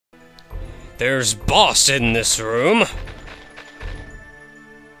There's boss in this room.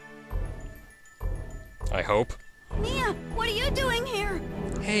 I hope. Mia, what are you doing here?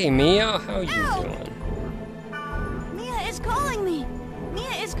 Hey Mia, how you doing? Mia is calling me.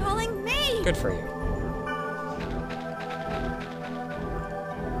 Mia is calling me. Good for you.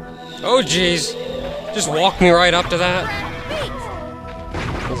 Oh jeez. Just walk me right up to that.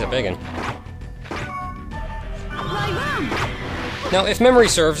 He's a biggin. Now, if memory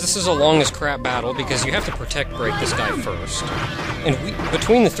serves, this is a long as crap battle because you have to protect break this guy first. And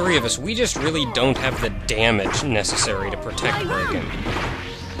between the three of us, we just really don't have the damage necessary to protect break him.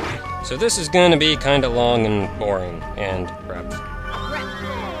 So this is gonna be kinda long and boring, and crap.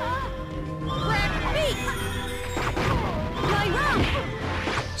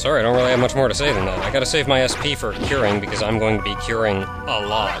 Sorry, I don't really have much more to say than that. I gotta save my SP for curing because I'm going to be curing a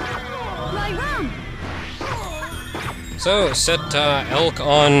lot. So, set Elk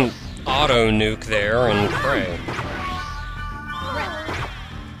on auto-nuke there and pray.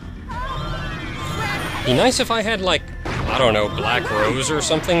 Be nice if I had, like, I don't know, Black Rose or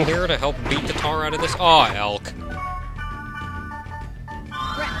something here to help beat the tar out of this. Aw, Elk.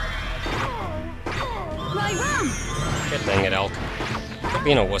 God dang it, Elk. Quit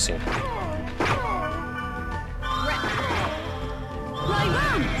being a wussy.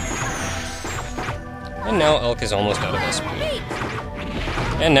 And now Elk is almost out of SP.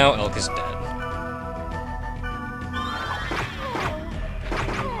 And now Elk is dead.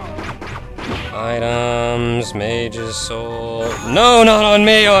 Items, Mage's Soul... No, not on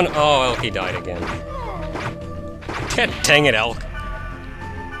me! Oh, Elky died again. God dang it, Elk.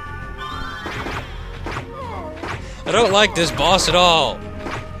 I don't like this boss at all.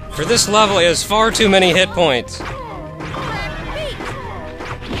 For this level, he has far too many hit points.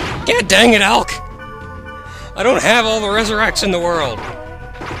 God dang it, Elk! I don't have all the resurrects in the world.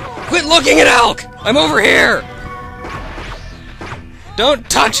 Quit looking at Elk! I'm over here! Don't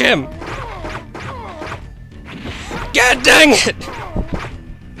touch him! God dang it!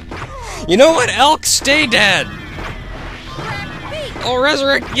 You know what, Elk? Stay dead! I'll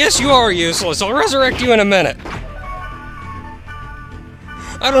resurrect... Yes, you are useless. I'll resurrect you in a minute.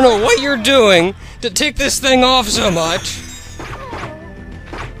 I don't know what you're doing to tick this thing off so much.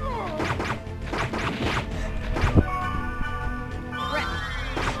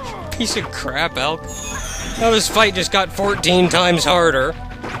 Piece of crap, Elk. Now this fight just got 14 times harder.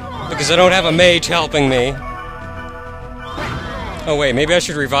 Because I don't have a mage helping me. Oh wait, maybe I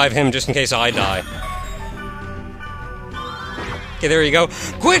should revive him just in case I die. Okay, there you go.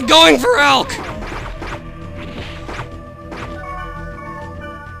 Quit going for Elk!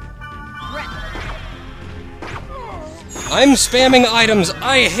 I'm spamming items.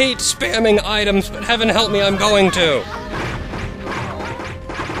 I hate spamming items, but heaven help me, I'm going to.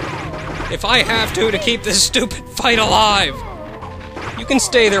 If I have to keep this stupid fight alive. You can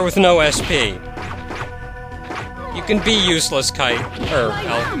stay there with no SP. You can be useless, Kite. Elk.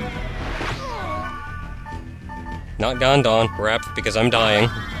 Not gone, Dawn. Rep, because I'm dying.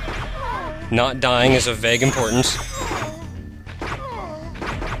 Not dying is of vague importance.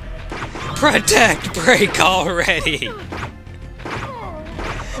 Protect break already!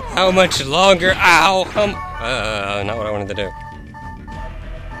 How much longer? Ow! Not what I wanted to do.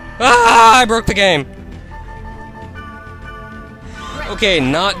 Ah! I broke the game! Okay,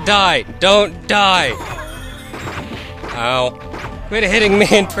 not die. Don't die! Ow. Quit hitting me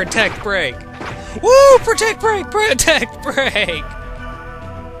and protect break! Woo! Protect break! Protect break!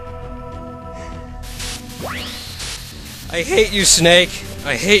 I hate you, Snake.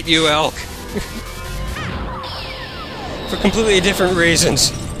 I hate you, Elk. For completely different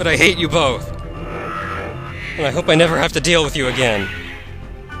reasons, but I hate you both. And I hope I never have to deal with you again.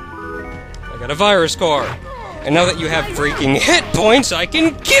 I got a virus core. And now that you have freaking hit points, I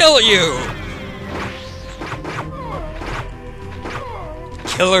can kill you!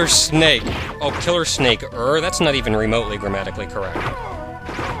 Killer Snake. Oh, Killer Snake. That's not even remotely grammatically correct.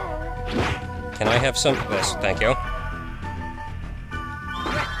 Can I have some... This, thank you.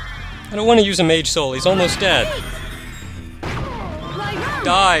 I don't want to use a Mage Soul, he's almost dead.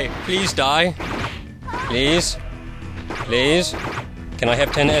 Die! Please die. Please. Please. Can I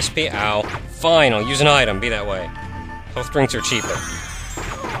have 10 SP? Ow. Fine, I'll use an item, be that way. Health drinks are cheaper.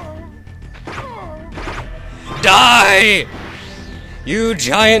 Die! You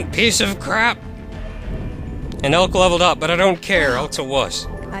giant piece of crap! And Elk leveled up, but I don't care, Elk's a wuss.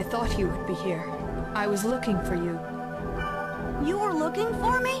 I thought you would be here. I was looking for you. You were looking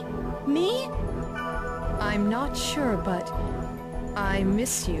for me? Me? I'm not sure, but I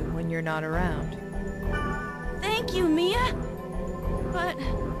miss you when you're not around. Thank you, Mia. But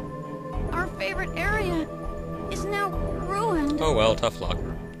our favorite area is now ruined. Oh well, tough luck.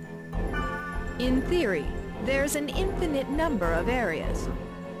 In theory, there's an infinite number of areas.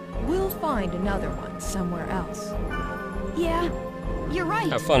 We'll find another one somewhere else. Yeah, you're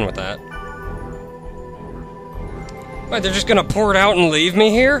right. Have fun with that. What, they're just gonna pour it out and leave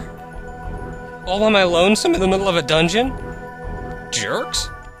me here? All on my lonesome in the middle of a dungeon? Jerks?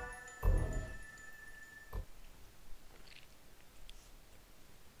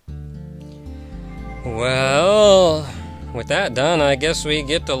 Well, with that done, I guess we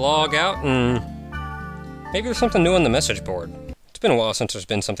get to log out and maybe there's something new on the message board. It's been a while since there's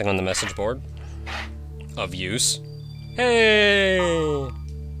been something on the message board of use. Hey!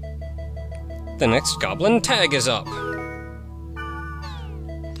 The next goblin tag is up.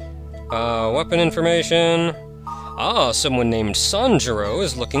 Weapon information. Ah, someone named Sanjuro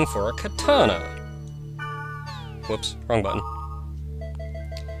is looking for a katana. Whoops, wrong button.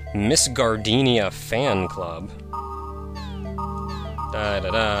 Miss Gardenia Fan Club. Da da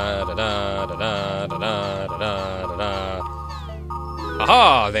da da da da da da da da da.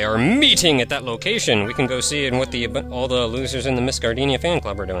 Aha! They are meeting at that location. We can go see what all the losers in the Miss Gardenia Fan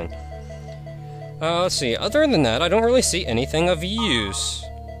Club are doing. Let's see. Other than that, I don't really see anything of use.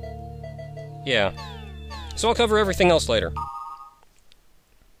 Yeah. So I'll cover everything else later.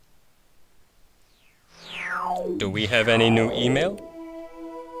 Do we have any new email?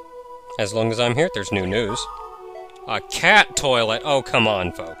 As long as I'm here, there's new news. A cat toilet! Oh, come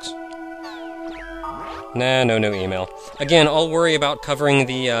on, folks. Nah, no new email. Again, I'll worry about covering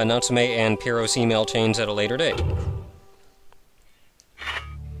the Natsume and Pyros email chains at a later date.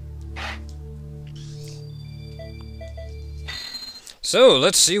 So,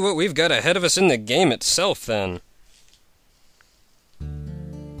 let's see what we've got ahead of us in the game itself, then.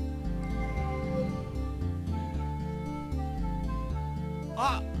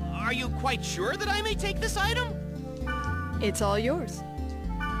 Are you quite sure that I may take this item? It's all yours.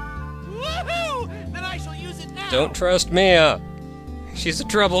 Woohoo! Then I shall use it now! Don't trust Mia. She's a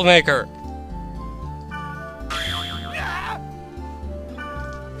troublemaker.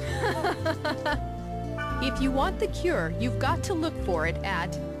 If you want the cure, you've got to look for it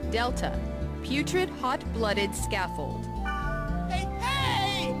at Delta, Putrid Hot-Blooded Scaffold. Hey,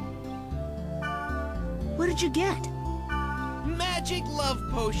 hey! What did you get? Magic love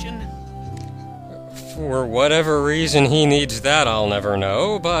potion. For whatever reason he needs that, I'll never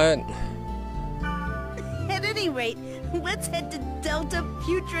know, but... At any rate, let's head to Delta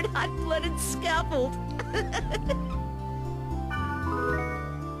Putrid Hot-Blooded Scaffold.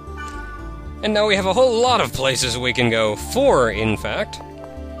 And now we have a whole lot of places we can go. 4, in fact.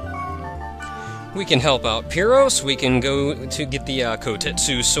 We can help out Pyros, we can go to get the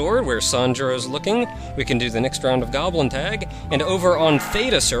Kotetsu sword, where Sanjuro's looking, we can do the next round of Goblin Tag, and over on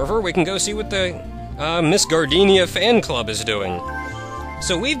Theta server, we can go see what the Miss Gardenia Fan Club is doing.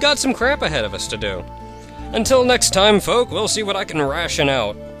 So we've got some crap ahead of us to do. Until next time, folk, we'll see what I can ration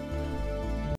out.